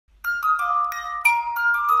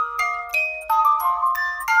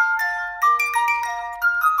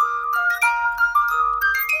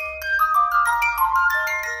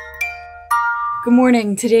Good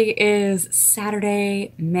morning. Today is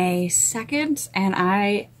Saturday, May 2nd, and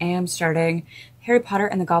I am starting Harry Potter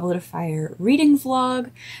and the Goblet of Fire reading vlog.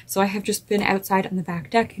 So I have just been outside on the back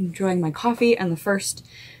deck enjoying my coffee and the first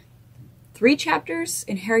 3 chapters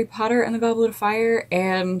in Harry Potter and the Goblet of Fire,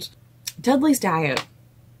 and Dudley's diet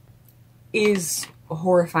is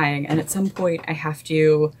horrifying, and at some point I have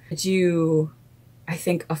to do, I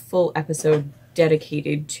think, a full episode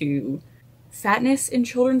dedicated to fatness in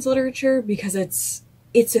children's literature, because it's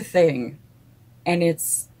a thing and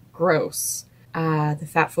it's gross. The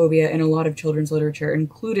fat phobia in a lot of children's literature,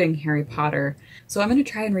 including Harry Potter. So I'm going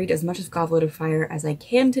to try and read as much of Goblet of Fire as I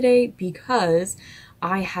can today, because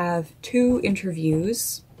I have 2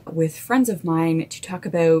 interviews with friends of mine to talk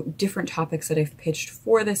about different topics that I've pitched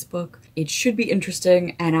for this book. It should be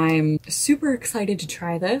interesting, and I'm super excited to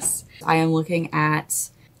try this. I am looking at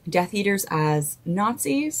Death Eaters as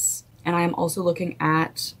Nazis, and I am also looking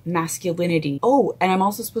at masculinity. Oh, and I'm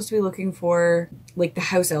also supposed to be looking for like the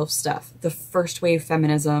house elf stuff, the first wave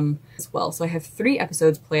feminism as well. So I have 3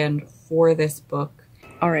 episodes planned for this book.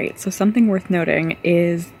 All right, so something worth noting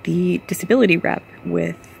is the disability rep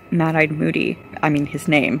with Mad-Eyed Moody. I mean, his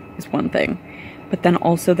name is one thing, but then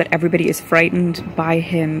also that everybody is frightened by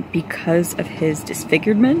him because of his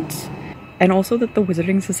disfigurement, and also that the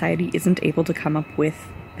Wizarding Society isn't able to come up with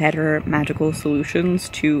better magical solutions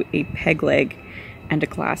to a peg leg and a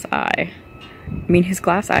glass eye. I mean, his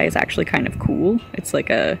glass eye is actually kind of cool. It's like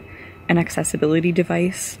an accessibility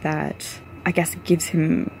device that I guess gives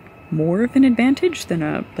him more of an advantage than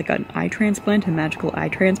an eye transplant, a magical eye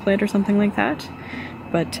transplant or something like that.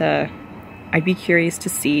 But I'd be curious to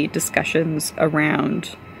see discussions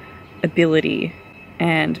around ability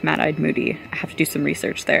and Mad-Eyed Moody. I have to do some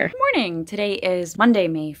research there. Good morning! Today is Monday,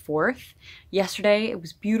 May 4th. Yesterday it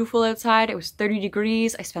was beautiful outside. It was 30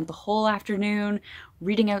 degrees. I spent the whole afternoon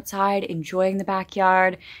reading outside, enjoying the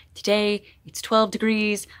backyard. Today it's 12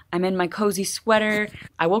 degrees. I'm in my cozy sweater.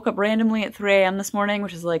 I woke up randomly at 3 a.m. this morning,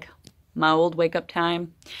 which is like my old wake-up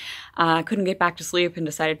time. Couldn't get back to sleep and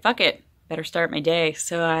decided, fuck it, better start my day.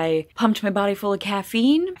 So I pumped my body full of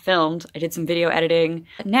caffeine, filmed, I did some video editing.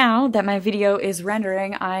 Now that my video is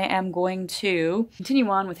rendering, I am going to continue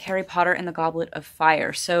on with Harry Potter and the Goblet of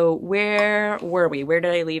Fire. So where were we? Where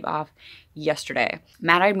did I leave off yesterday?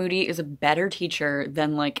 Mad-Eyed Moody is a better teacher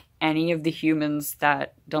than like any of the humans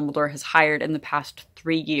that Dumbledore has hired in the past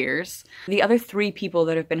 3 years. The other 3 people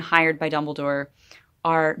that have been hired by Dumbledore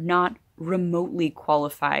are not remotely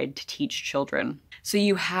qualified to teach children. So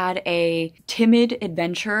you had a timid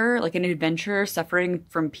adventurer, like an adventurer suffering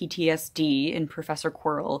from PTSD in Professor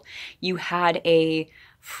Quirrell. You had a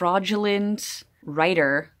fraudulent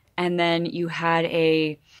writer, and then you had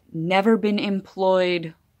a never been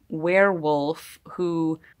employed werewolf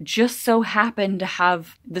who just so happened to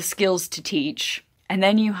have the skills to teach. And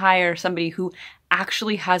then you hire somebody who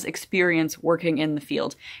actually has experience working in the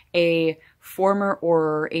field. A former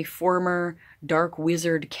Auror, a former dark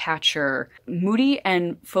wizard catcher. Moody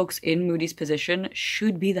and folks in Moody's position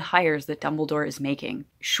should be the hires that Dumbledore is making.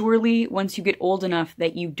 Surely, once you get old enough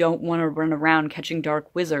that you don't want to run around catching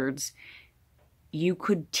dark wizards, you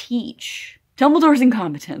could teach. Dumbledore's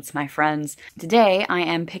incompetence, my friends. Today, I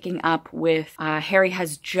am picking up with Harry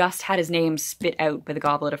has just had his name spit out by the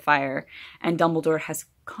Goblet of Fire, and Dumbledore has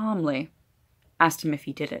calmly asked him if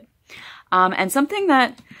he did it. And something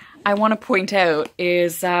that I want to point out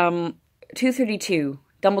is 232.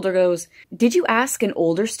 Dumbledore goes, "Did you ask an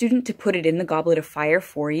older student to put it in the Goblet of Fire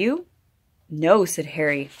for you?" "No," said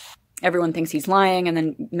Harry. Everyone thinks he's lying, and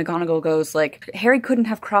then McGonagall goes like, "Harry couldn't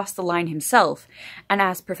have crossed the line himself, and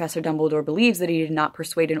as Professor Dumbledore believes that he did not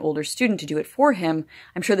persuade an older student to do it for him,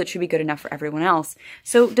 I'm sure that should be good enough for everyone else."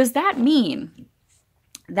 So does that mean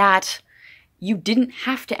that you didn't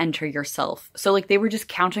have to enter yourself? So like they were just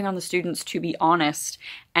counting on the students to be honest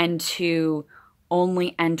and to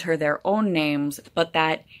only enter their own names, but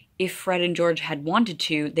that if Fred and George had wanted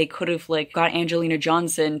to, they could have like got Angelina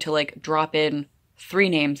Johnson to like drop in 3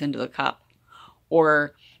 names into the cup,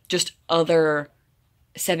 or just other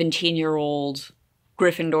 17-year-old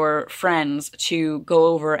Gryffindor friends to go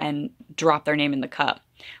over and drop their name in the cup.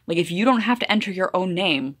 Like if you don't have to enter your own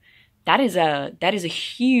name, that is a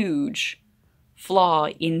huge flaw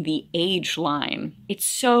in the age line. It's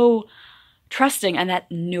so trusting, and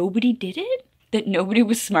that nobody did it? That nobody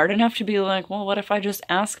was smart enough to be like, well, what if I just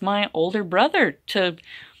ask my older brother to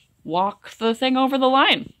walk the thing over the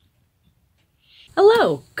line?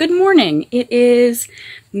 Hello, good morning. It is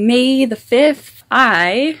May the 5th.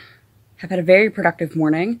 I have had a very productive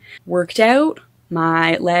morning. Worked out,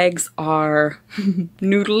 My legs are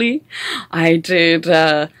noodly. I did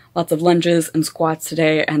lots of lunges and squats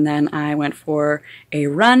today, and then I went for a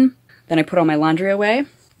run. Then I put all my laundry away.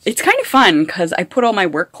 It's kind of fun because I put all my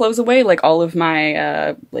work clothes away, like all of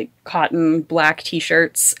my like cotton black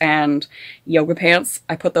t-shirts and yoga pants.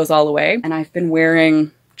 I put those all away, and I've been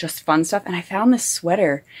wearing just fun stuff. And I found this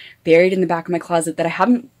sweater buried in the back of my closet that I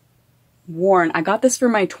haven't worn. I got this for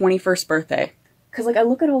my 21st birthday because like I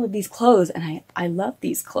look at all of these clothes and I love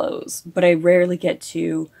these clothes, but I rarely get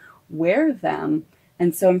to wear them.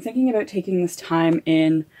 And so I'm thinking about taking this time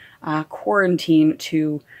in quarantine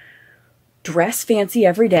to dress fancy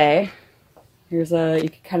every day. Here's you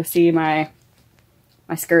can kind of see my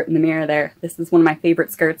skirt in the mirror there. This is one of my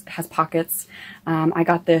favorite skirts. It has pockets. I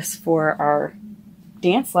got this for our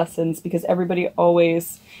dance lessons because everybody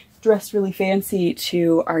always dressed really fancy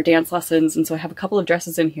to our dance lessons, and so I have a couple of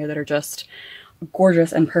dresses in here that are just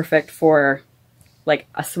gorgeous and perfect for like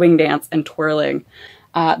a swing dance and twirling.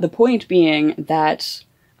 The point being that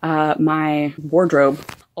my wardrobe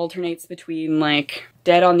alternates between like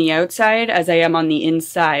dead on the outside as I am on the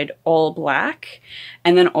inside, all black,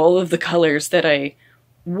 and then all of the colors that I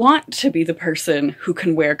want to be the person who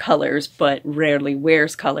can wear colors but rarely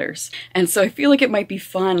wears colors. And so I feel like it might be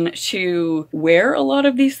fun to wear a lot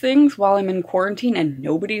of these things while I'm in quarantine and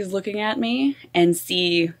nobody's looking at me and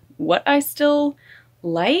see what I still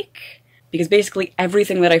like, because basically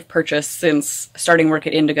everything that I've purchased since starting work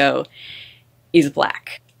at Indigo is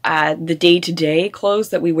black. The day-to-day clothes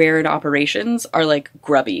that we wear in operations are like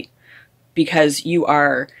grubby because you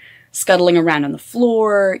are scuttling around on the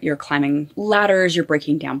floor, you're climbing ladders, you're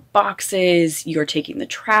breaking down boxes, you're taking the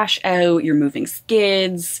trash out, you're moving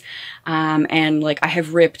skids, and like I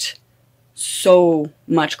have ripped so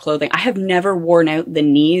much clothing. I have never worn out the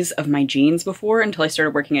knees of my jeans before until I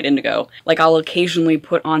started working at Indigo. Like I'll occasionally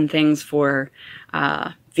put on things for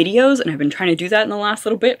videos, and I've been trying to do that in the last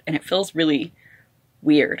little bit, and it feels really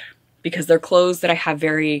weird because they're clothes that I have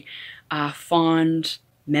very fond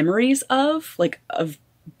memories of, like of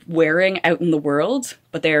wearing out in the world,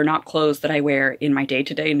 but they are not clothes that I wear in my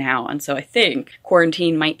day-to-day now. And so I think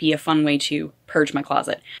quarantine might be a fun way to purge my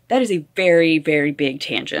closet. That is a very, very big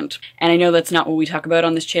tangent. And I know that's not what we talk about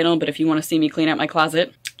on this channel, but if you want to see me clean out my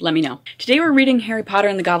closet, let me know. Today we're reading Harry Potter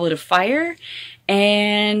and the Goblet of Fire.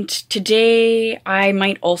 And today I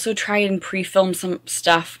might also try and pre-film some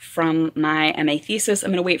stuff from my MA thesis. I'm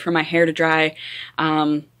going to wait for my hair to dry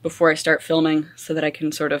before I start filming so that I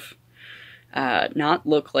can sort of not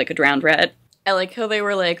look like a drowned rat. I like how they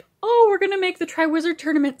were like, oh, we're going to make the Triwizard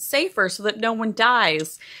Tournament safer so that no one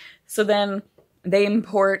dies. So then they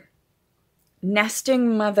import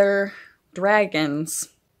nesting mother dragons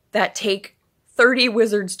that take 30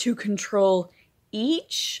 wizards to control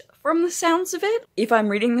each, from the sounds of it. If I'm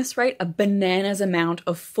reading this right, a bananas amount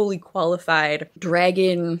of fully qualified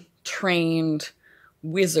dragon-trained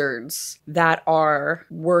wizards that are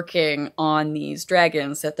working on these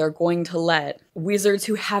dragons that they're going to let wizards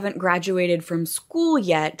who haven't graduated from school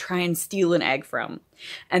yet try and steal an egg from.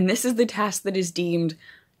 And this is the task that is deemed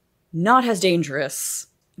not as dangerous.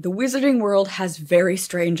 The wizarding world has very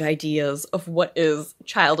strange ideas of what is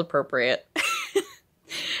child appropriate.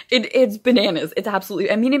 It's bananas. It's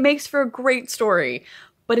absolutely, I mean, it makes for a great story,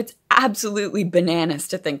 but it's absolutely bananas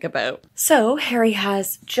to think about. So Harry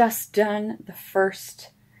has just done the first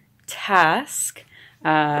task,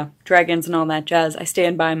 dragons and all that jazz. I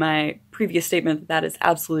stand by my previous statement that that is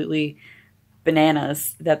absolutely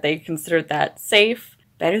bananas, that they considered that safe.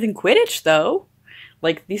 Better than Quidditch, though.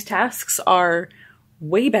 Like, these tasks are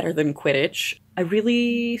way better than Quidditch. I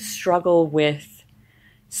really struggle with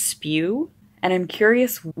spew, and I'm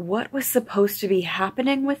curious what was supposed to be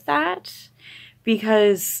happening with that,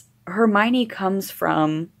 because Hermione comes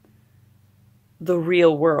from the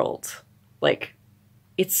real world. Like,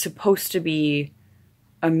 it's supposed to be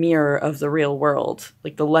a mirror of the real world,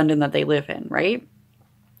 like the London that they live in, right?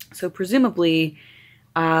 So presumably,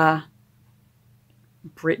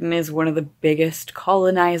 Britain is one of the biggest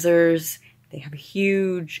colonizers. They have a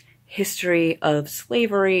huge history of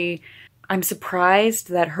slavery. I'm surprised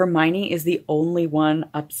that Hermione is the only one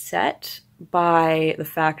upset by the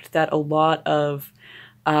fact that a lot of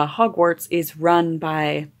Hogwarts is run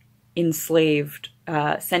by enslaved,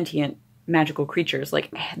 sentient, magical creatures.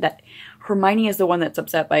 Like, that Hermione is the one that's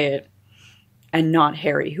upset by it, and not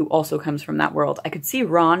Harry, who also comes from that world. I could see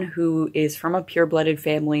Ron, who is from a pure-blooded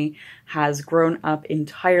family, has grown up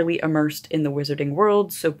entirely immersed in the wizarding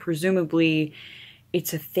world, so presumably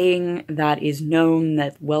it's a thing that is known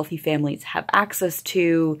that wealthy families have access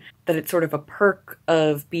to, that it's sort of a perk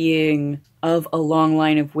of being of a long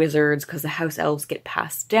line of wizards because the house elves get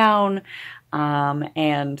passed down,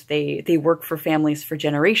 and they work for families for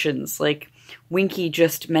generations. Like, Winky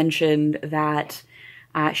just mentioned that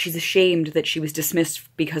she's ashamed that she was dismissed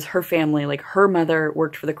because her family, like her mother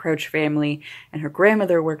worked for the Crouch family and her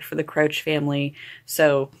grandmother worked for the Crouch family,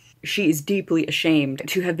 so she is deeply ashamed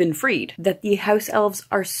to have been freed. That the house elves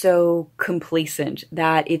are so complacent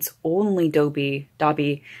that it's only Dobby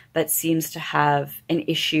that seems to have an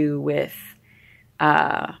issue with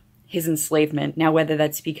his enslavement. Now, whether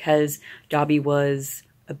that's because Dobby was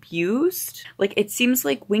abused, like it seems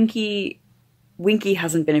like Winky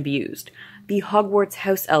hasn't been abused. The Hogwarts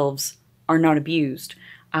house elves are not abused.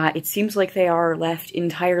 It seems like they are left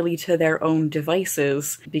entirely to their own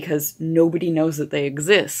devices because nobody knows that they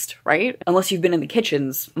exist, right? Unless you've been in the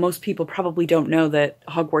kitchens. Most people probably don't know that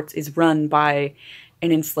Hogwarts is run by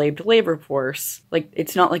an enslaved labor force. Like,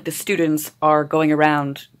 it's not like the students are going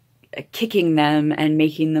around kicking them and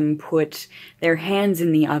making them put their hands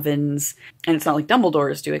in the ovens, and it's not like Dumbledore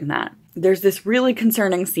is doing that. There's this really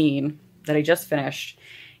concerning scene that I just finished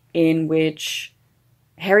in which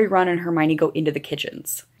Harry, Ron, and Hermione go into the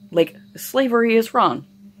kitchens. Like, slavery is wrong.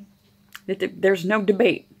 There's no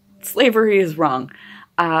debate. Slavery is wrong.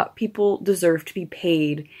 People deserve to be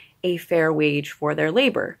paid a fair wage for their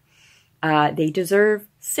labor. They deserve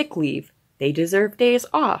sick leave. They deserve days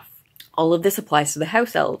off. All of this applies to the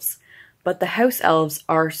house elves. But the house elves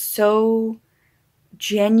are so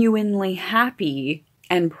genuinely happy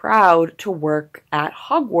and proud to work at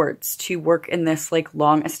Hogwarts, to work in this like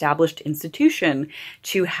long-established institution,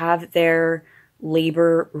 to have their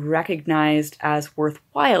labor recognized as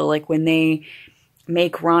worthwhile. Like when they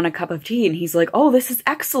make Ron a cup of tea and he's like, "Oh, this is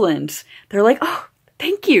excellent." They're like, "Oh,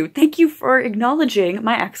 thank you for acknowledging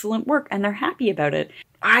my excellent work," and they're happy about it.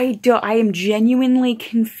 I am genuinely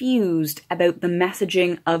confused about the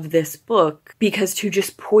messaging of this book, because to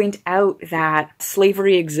just point out that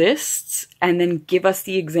slavery exists and then give us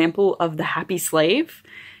the example of the happy slave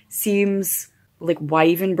seems like, why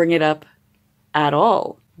even bring it up at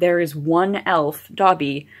all? There is one elf,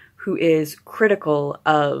 Dobby, who is critical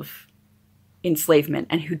of enslavement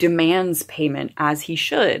and who demands payment, as he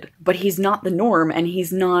should, but he's not the norm, and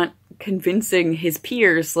he's not convincing his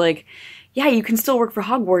peers like, yeah, you can still work for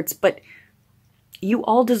Hogwarts, but you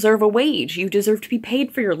all deserve a wage. You deserve to be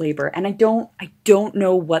paid for your labor. And I don't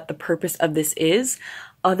know what the purpose of this is,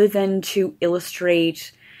 other than to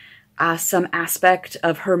illustrate some aspect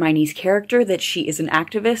of Hermione's character, that she is an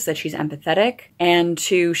activist, that she's empathetic, and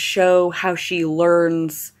to show how she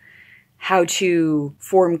learns how to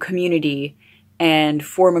form community and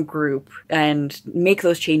form a group and make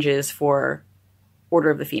those changes for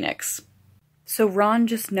Order of the Phoenix. So Ron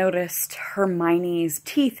just noticed Hermione's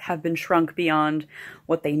teeth have been shrunk beyond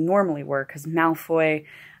what they normally were, because Malfoy,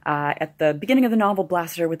 at the beginning of the novel,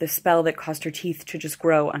 blasted her with a spell that caused her teeth to just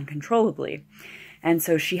grow uncontrollably. And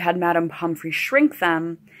so she had Madame Pomfrey shrink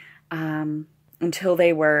them until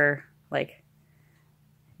they were, like,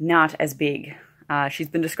 not as big. She's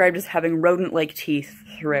been described as having rodent-like teeth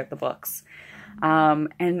throughout the books.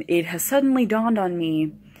 And it has suddenly dawned on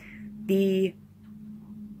me the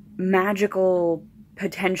magical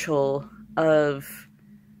potential of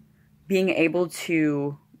being able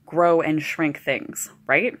to grow and shrink things,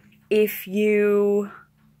 right? If you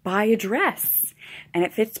buy a dress and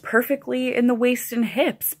it fits perfectly in the waist and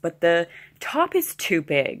hips, but the top is too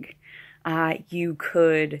big, you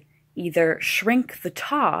could either shrink the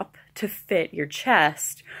top to fit your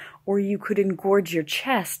chest, or you could engorge your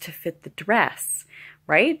chest to fit the dress,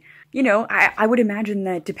 right? You know, I would imagine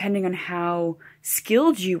that depending on how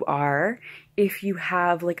skilled you are, if you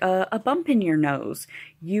have like a bump in your nose,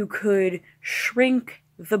 you could shrink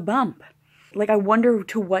the bump. Like, I wonder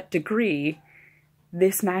to what degree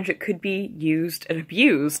this magic could be used and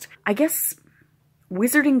abused. I guess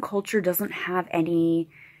wizarding culture doesn't have any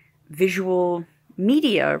visual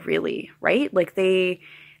media, really, right? Like, they're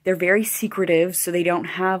very secretive, so they don't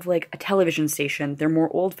have like a television station. They're more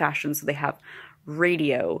old-fashioned, so they have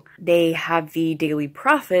radio. They have the Daily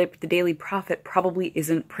Prophet, but the Daily Prophet probably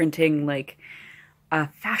isn't printing like a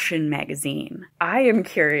fashion magazine. I am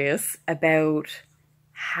curious about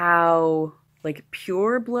how like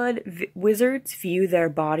pure-blood wizards view their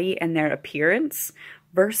body and their appearance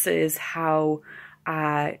versus how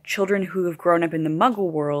children who have grown up in the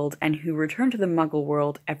Muggle world and who return to the Muggle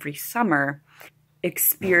world every summer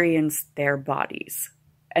experience their bodies.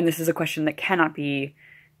 And this is a question that cannot be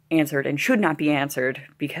answered and should not be answered,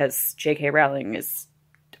 because J.K. Rowling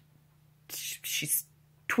she's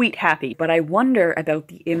tweet happy. But I wonder about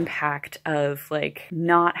the impact of like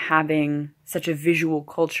not having such a visual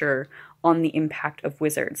culture on the impact of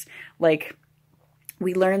wizards. Like,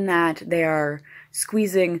 we learn that they are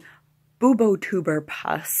squeezing bubotuber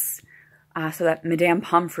pus so that Madame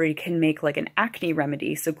Pomfrey can make like an acne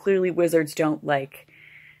remedy. So clearly wizards don't like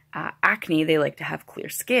acne, they like to have clear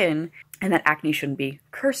skin, and that acne shouldn't be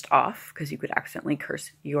cursed off because you could accidentally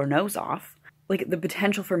curse your nose off. Like the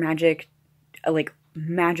potential for magic, like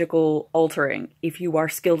magical altering if you are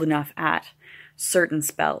skilled enough at certain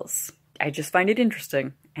spells. I just find it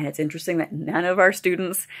interesting, and it's interesting that none of our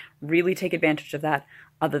students really take advantage of that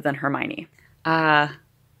other than Hermione.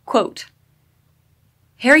 Quote,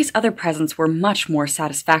 Harry's other presents were much more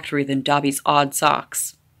satisfactory than Dobby's odd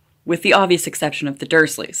socks, with the obvious exception of the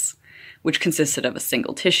Dursleys, which consisted of a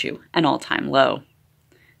single tissue, an all-time low.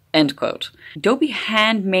 End quote. Dobby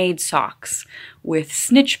handmade socks with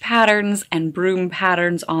snitch patterns and broom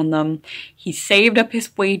patterns on them. He saved up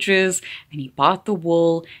his wages and he bought the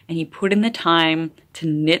wool and he put in the time to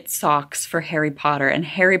knit socks for Harry Potter, and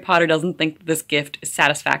Harry Potter doesn't think that this gift is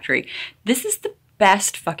satisfactory. This is the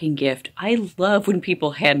best fucking gift. I love when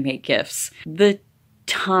people handmade gifts. The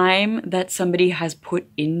time that somebody has put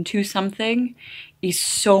into something is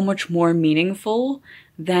so much more meaningful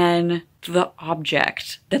than the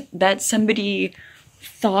object. That somebody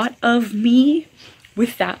thought of me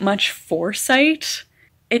with that much foresight,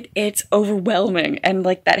 it's overwhelming. And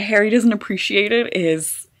like that Harry doesn't appreciate it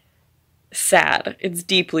is sad. It's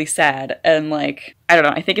deeply sad. And like, I don't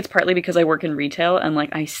know, I think it's partly because I work in retail and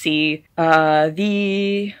like I see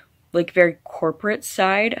the like very corporate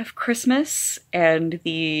side of Christmas and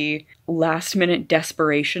the last minute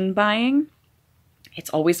desperation buying.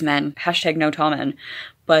 It's always men. Hashtag no tall men.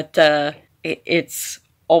 But it's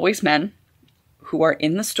always men who are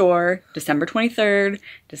in the store December 23rd,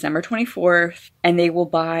 December 24th, and they will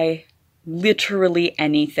buy literally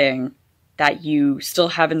anything that you still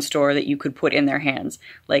have in store that you could put in their hands.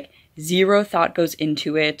 Like, zero thought goes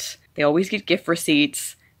into it. They always get gift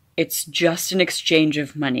receipts. It's just an exchange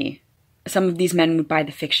of money. Some of these men would buy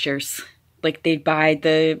the fixtures. Like, they'd buy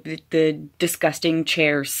the disgusting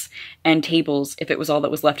chairs and tables if it was all that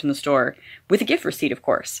was left in the store, with a gift receipt, of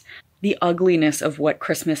course. The ugliness of what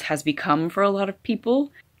Christmas has become for a lot of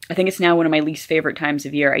people. I think it's now one of my least favorite times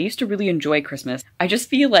of year. I used to really enjoy Christmas. I just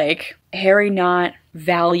feel like Harry not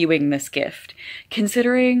valuing this gift,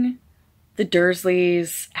 considering the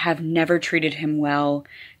Dursleys have never treated him well,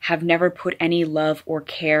 have never put any love or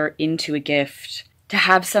care into a gift. To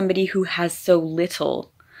have somebody who has so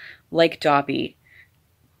little, like Dobby,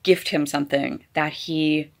 gift him something that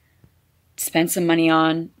he spent some money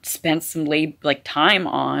on, spent some time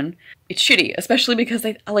on, it's shitty, especially because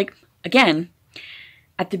again,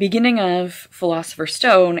 at the beginning of Philosopher's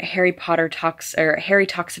Stone, Harry talks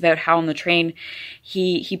about how on the train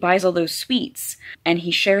he buys all those sweets and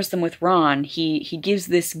he shares them with Ron. He gives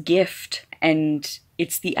this gift, and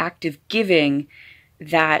it's the act of giving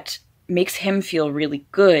that makes him feel really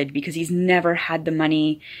good because he's never had the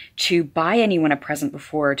money to buy anyone a present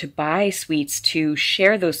before, to buy sweets, to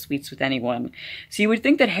share those sweets with anyone. So you would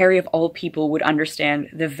think that Harry, of all people, would understand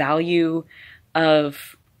the value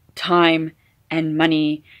of time and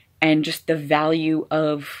money and just the value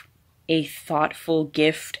of a thoughtful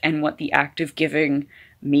gift and what the act of giving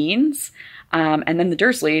means. And then the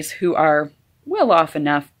Dursleys, who are well off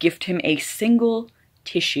enough, gift him a single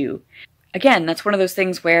tissue. Again, that's one of those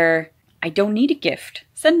things where I don't need a gift.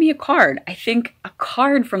 Send me a card. I think a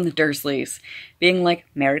card from the Dursleys being like,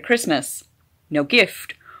 Merry Christmas, no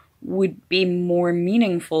gift, would be more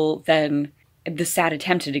meaningful than the sad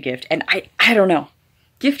attempt at a gift. And I don't know.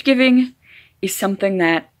 Gift giving is something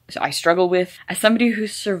that I struggle with. As somebody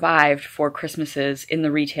who's survived 4 Christmases in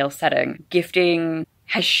the retail setting, gifting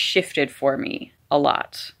has shifted for me a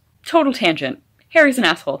lot. Total tangent. Harry's an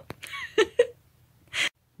asshole.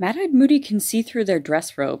 Mad-Eyed Moody can see through their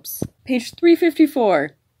dress robes. Page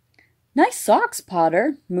 354. Nice socks,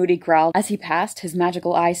 Potter, Moody growled as he passed, his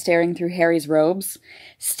magical eye staring through Harry's robes.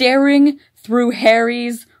 Staring through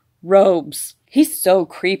Harry's robes. He's so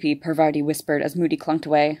creepy, Parvati whispered as Moody clunked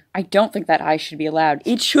away. I don't think that eye should be allowed.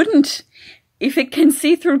 It shouldn't. If it can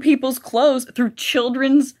see through people's clothes, through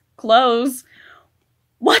children's clothes.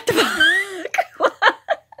 What the fuck?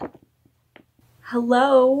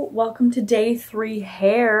 Hello, welcome to day 3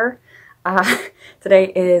 hair.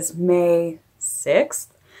 Today is May 6th.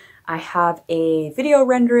 I have a video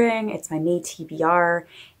rendering. It's my May TBR,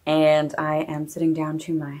 and I am sitting down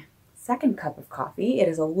to my second cup of coffee. It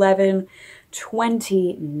is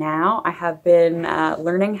 11:20 now. I have been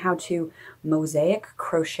learning how to mosaic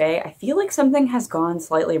crochet. I feel like something has gone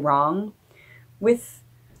slightly wrong with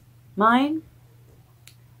mine.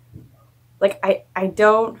 Like I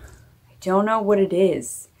don't know what it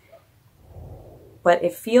is, but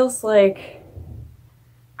it feels like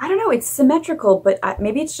I don't know, it's symmetrical, but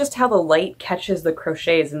maybe it's just how the light catches the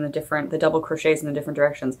crochets in the double crochets in the different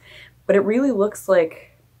directions. But it really looks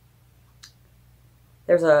like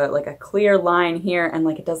there's like a clear line here, and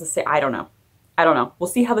like it does the same. I don't know. I don't know. We'll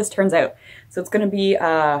see how this turns out. So it's gonna be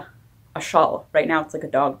a shawl. Right now it's like a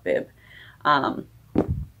dog bib.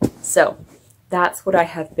 So that's what I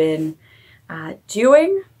have been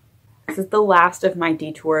doing. This is the last of my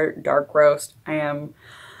Detour dark roast. I am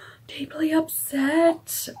deeply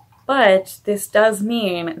upset, but this does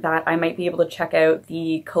mean that I might be able to check out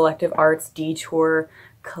the Collective Arts Detour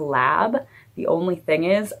collab. The only thing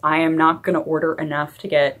is I am not going to order enough to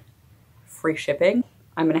get free shipping.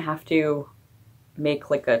 I'm going to have to make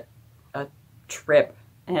like a trip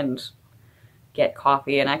and get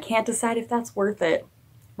coffee, and I can't decide if that's worth it,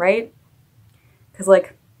 right? Because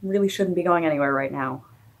like really shouldn't be going anywhere right now,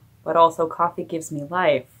 but also coffee gives me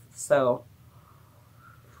life. So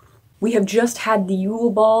we have just had the Yule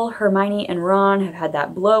Ball. Hermione and Ron have had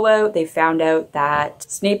that blowout. They found out that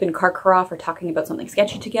Snape and Karkaroff are talking about something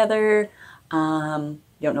sketchy together. Don't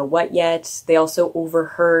know what yet. They also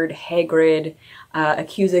overheard Hagrid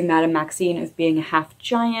accusing Madame Maxine of being a half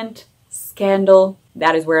giant. Scandal.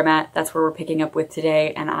 That is where I'm at. That's where we're picking up with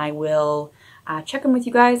today, and I will check in with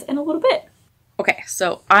you guys in a little bit. Okay,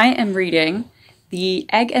 so I am reading The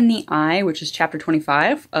Egg and the Eye, which is chapter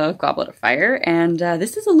 25 of Goblet of Fire, and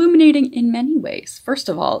this is illuminating in many ways. First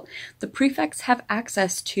of all, the prefects have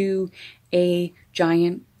access to a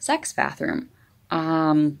giant sex bathroom.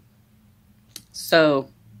 So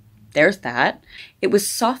there's that. It was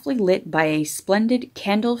softly lit by a splendid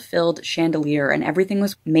candle-filled chandelier, and everything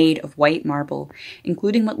was made of white marble,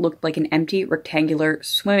 including what looked like an empty rectangular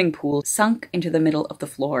swimming pool sunk into the middle of the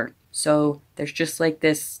floor. So there's just like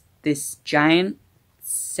this giant,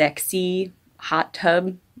 sexy hot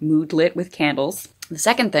tub, mood lit with candles. The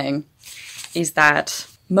second thing is that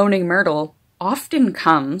Moaning Myrtle often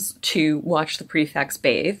comes to watch the prefects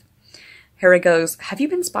bathe. Harry goes, "Have you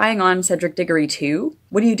been spying on Cedric Diggory too?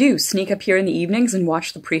 What do? Sneak up here in the evenings and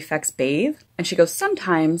watch the prefects bathe?" And she goes,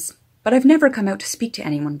 "Sometimes, but I've never come out to speak to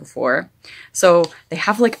anyone before." So they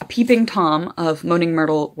have like a peeping Tom of Moaning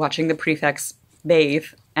Myrtle watching the prefects bathe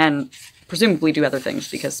and presumably do other things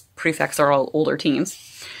because prefects are all older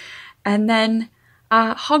teens. And then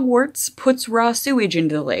Hogwarts puts raw sewage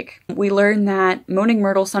into the lake. We learn that Moaning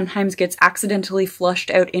Myrtle sometimes gets accidentally flushed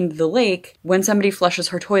out into the lake when somebody flushes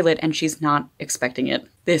her toilet and she's not expecting it.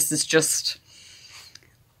 This is just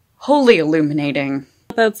wholly illuminating.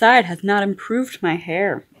 Outside has not improved my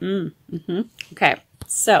hair. Okay,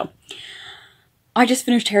 so I just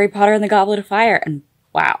finished Harry Potter and the Goblet of Fire, and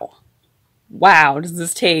wow, does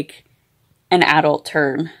this take an adult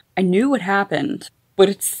turn. I knew what happened, but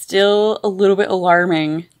it's still a little bit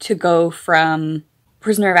alarming to go from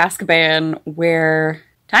Prisoner of Azkaban, where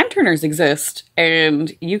time turners exist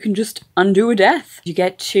and you can just undo a death. You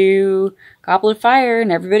get to Goblet of Fire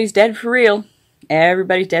and everybody's dead for real.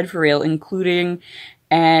 Everybody's dead for real, including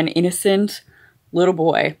an innocent little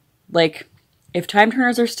boy. Like, if time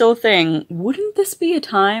turners are still a thing, wouldn't this be a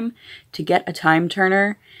time to get a time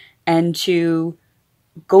turner and to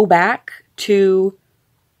go back to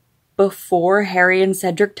before Harry and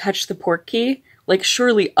Cedric touched the Portkey? Like,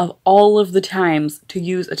 surely of all of the times to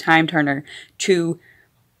use a time turner to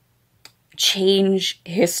change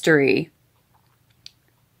history,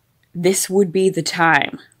 this would be the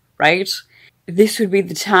time, right? This would be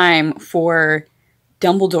the time for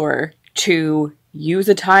Dumbledore to use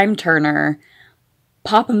a time turner,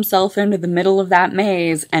 pop himself into the middle of that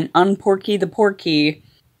maze, and unporky the Portkey,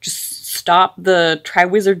 just stop the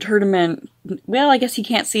Triwizard Tournament. Well, I guess he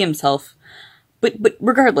can't see himself. But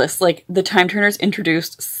regardless, like, the time turners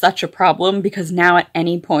introduced such a problem because now at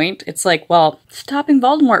any point, it's like, well, stopping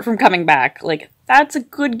Voldemort from coming back. Like, that's a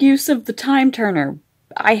good use of the time turner.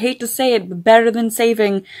 I hate to say it, but better than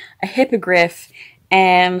saving a hippogriff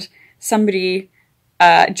and somebody,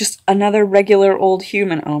 just another regular old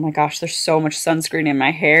human. Oh my gosh, there's so much sunscreen in my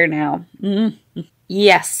hair now.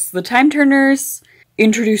 Yes, the time turners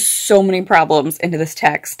introduce so many problems into this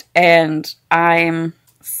text, and I'm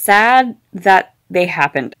sad that they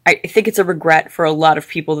happened. I think it's a regret for a lot of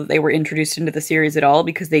people that they were introduced into the series at all,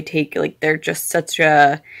 because they take, like, they're just such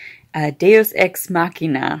a deus ex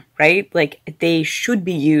machina, right? Like, they should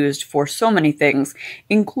be used for so many things,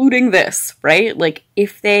 including this, right? Like,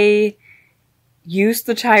 if they used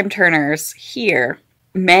the time turners here,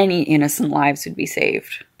 many innocent lives would be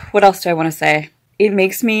saved. What else do I want to say? It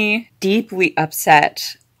makes me deeply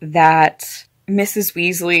upset that Mrs.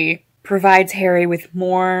 Weasley provides Harry with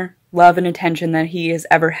more love and attention than he has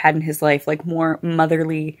ever had in his life, like more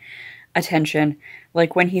motherly attention.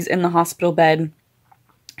 Like when he's in the hospital bed,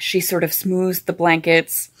 She sort of smooths the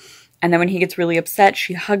blankets, and then when he gets really upset,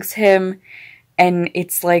 she hugs him, and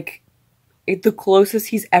it's like the closest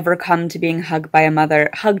he's ever come to being hugged by a mother,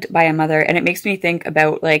 and it makes me think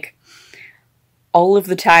about, like, all of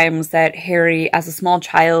the times that Harry, as a small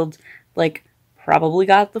child, like, probably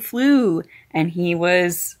got the flu, and he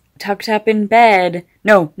was tucked up in bed.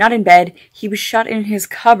 No, not in bed. He was shut in his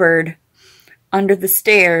cupboard under the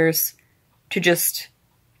stairs to just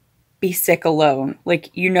be sick alone.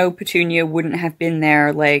 Like, Petunia wouldn't have been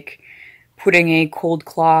there, like, putting a cold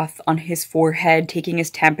cloth on his forehead, taking his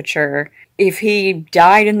temperature. If he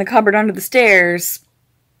died in the cupboard under the stairs,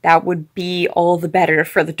 that would be all the better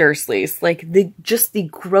for the Dursleys. Like, the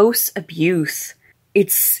gross abuse.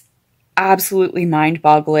 It's absolutely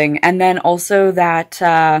mind-boggling. And then also that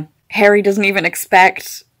Harry doesn't even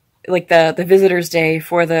expect, like, the Visitors' Day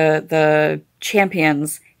for the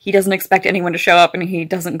champions. He doesn't expect anyone to show up, and he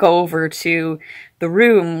doesn't go over to the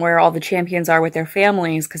room where all the champions are with their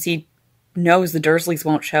families because he knows the Dursleys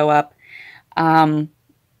won't show up. And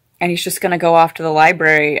he's just gonna go off to the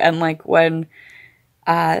library, and, like, when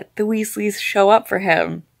the Weasleys show up for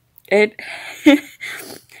him, I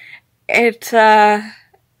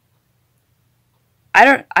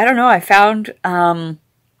don't know, I found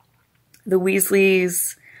the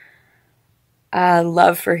Weasleys'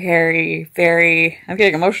 love for Harry I'm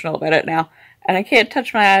getting emotional about it now, and I can't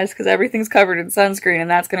touch my eyes because everything's covered in sunscreen, and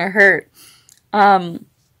that's gonna hurt.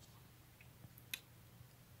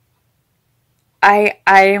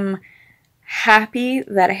 I'm happy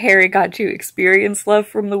that Harry got to experience love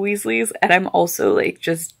from the Weasleys, and I'm also, like,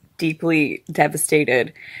 just deeply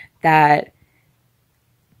devastated that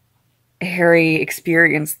Harry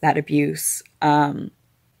experienced that abuse. I'm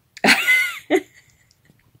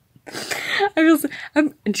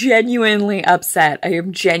genuinely upset. I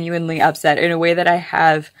am genuinely upset in a way that I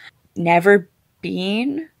have never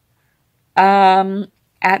been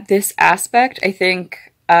at this aspect. I think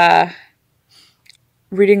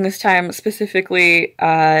reading this time, specifically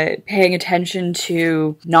paying attention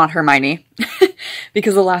to not Hermione,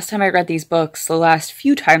 because the last time I read these books, the last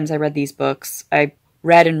few times I read these books, I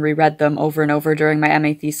read and reread them over and over during my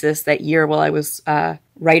MA thesis that year while I was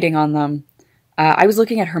writing on them. I was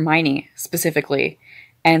looking at Hermione specifically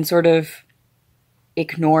and sort of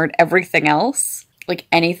ignored everything else. Like,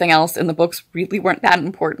 anything else in the books really weren't that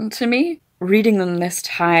important to me. Reading them this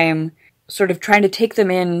time, sort of trying to take them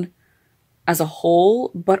in as a whole,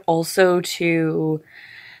 but also to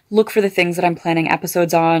look for the things that I'm planning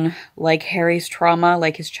episodes on, like Harry's trauma,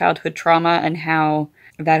 like his childhood trauma, and how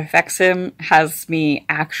that affects him, has me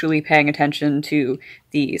actually paying attention to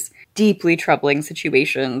these deeply troubling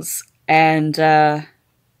situations. And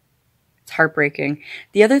it's heartbreaking.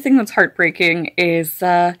 The other thing that's heartbreaking is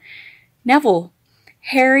Neville.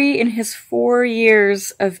 Harry, in his 4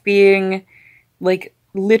 years of being, like,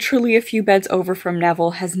 literally a few beds over from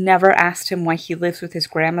Neville, has never asked him why he lives with his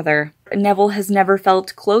grandmother. Neville has never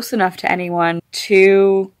felt close enough to anyone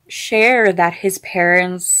to share that his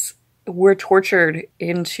parents were tortured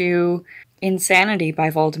into insanity by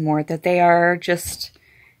Voldemort, that they are just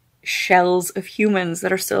shells of humans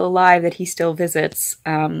that are still alive, that he still visits.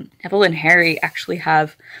 Neville and Harry actually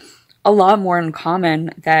have a lot more in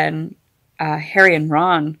common than Harry and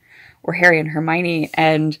Ron, or Harry and Hermione,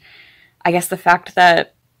 and I guess the fact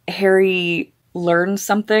that Harry learns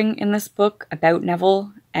something in this book about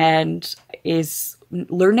Neville and is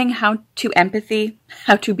learning how to empathy,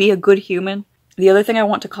 how to be a good human. The other thing I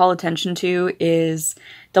want to call attention to is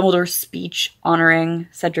Dumbledore's speech honoring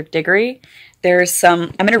Cedric Diggory. I'm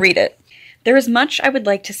going to read it. "There is much I would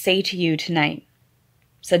like to say to you tonight,"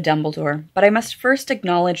 said Dumbledore, "but I must first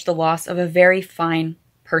acknowledge the loss of a very fine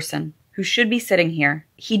person who should be sitting here."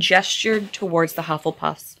 He gestured towards the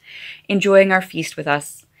Hufflepuffs, "enjoying our feast with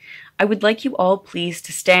us. I would like you all please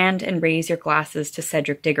to stand and raise your glasses to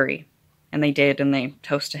Cedric Diggory." And they did, and they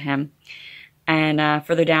toast to him. And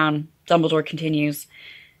further down, Dumbledore continues,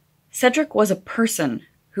 "Cedric was a person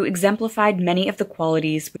who exemplified many of the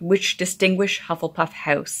qualities which distinguish Hufflepuff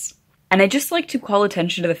House." And I'd just like to call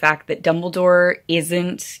attention to the fact that Dumbledore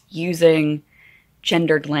isn't using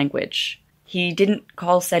gendered language. He didn't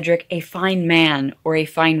call Cedric a fine man or a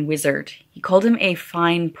fine wizard. He called him a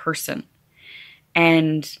fine person.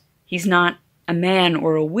 And he's not a man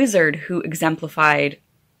or a wizard who exemplified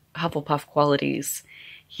Hufflepuff qualities.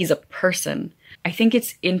 He's a person. I think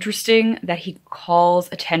it's interesting that he calls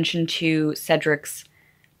attention to Cedric's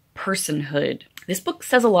personhood. This book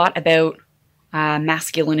says a lot about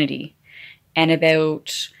masculinity and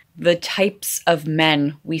about the types of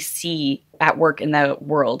men we see at work in the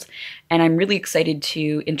world. And I'm really excited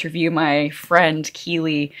to interview my friend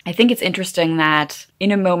Keely. I think it's interesting that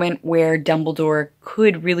in a moment where Dumbledore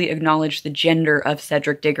could really acknowledge the gender of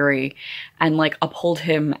Cedric Diggory and like uphold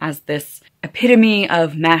him as this epitome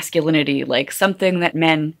of masculinity, like something that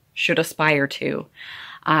men should aspire to,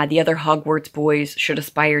 the other Hogwarts boys should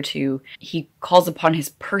aspire to, he calls upon his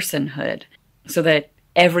personhood so that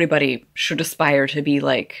everybody should aspire to be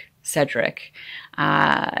like Cedric.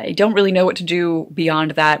 I don't really know what to do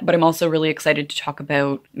beyond that, but I'm also really excited to talk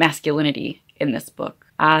about masculinity in this book.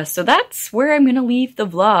 So that's where I'm going to leave the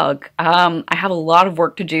vlog. I have a lot of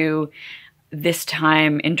work to do this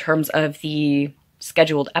time in terms of the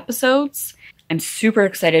scheduled episodes. I'm super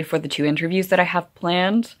excited for the 2 interviews that I have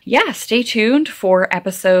planned. Yeah, stay tuned for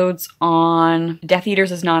episodes on Death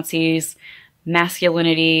Eaters as Nazis,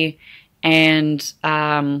 masculinity, and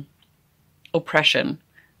oppression.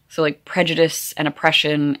 So like prejudice and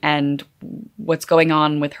oppression and what's going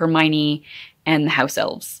on with Hermione and the House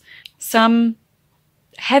Elves. Some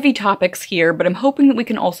heavy topics here, but I'm hoping that we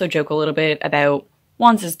can also joke a little bit about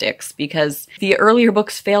wands' dicks, because the earlier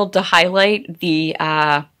books failed to highlight the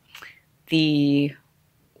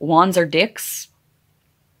wands are dicks.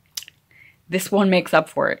 This one makes up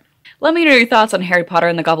for it. Let me know your thoughts on Harry Potter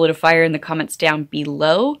and the Goblet of Fire in the comments down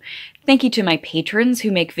below. Thank you to my patrons who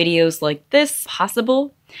make videos like this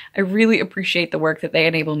possible. I really appreciate the work that they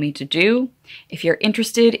enable me to do. If you're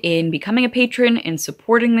interested in becoming a patron, in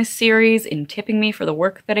supporting this series, in tipping me for the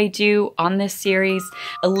work that I do on this series,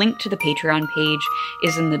 a link to the Patreon page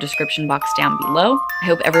is in the description box down below. I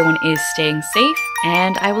hope everyone is staying safe,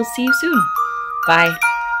 and I will see you soon. Bye.